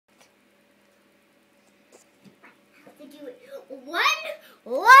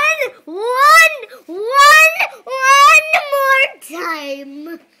One more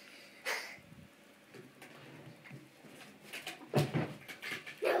time.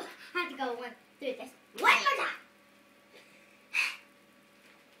 No, I have to go do this one more time.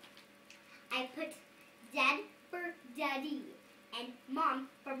 I put Dad for Daddy and Mom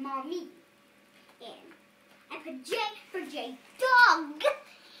for Mommy. And I put J for J-Dawg.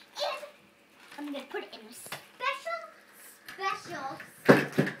 And I'm going to put it in a special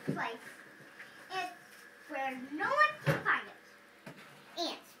place. It's where no one can find it.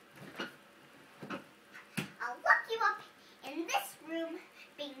 And I'll lock you up in this room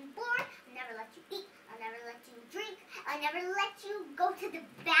being bored. I'll never let you eat. I'll never let you drink. I'll never let you go to the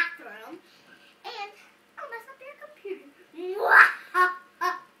bathroom. And I'll mess up your computer.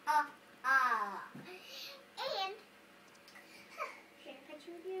 And should I put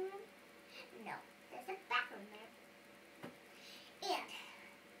you in your room? No, there's a bathroom there.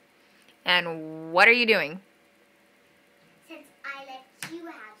 And what are you doing? Since I let you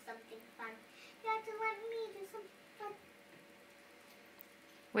have something fun, you have to let me do something fun.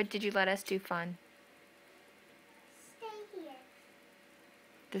 What did you let us do fun? Stay here.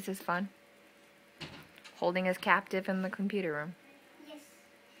 This is fun? Holding us captive in the computer room. Yes.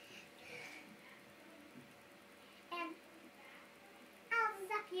 And I'll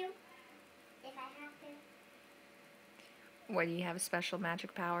zap you if I have to. What, do you have special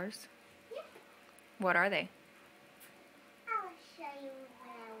magic powers? Yeah. What are they?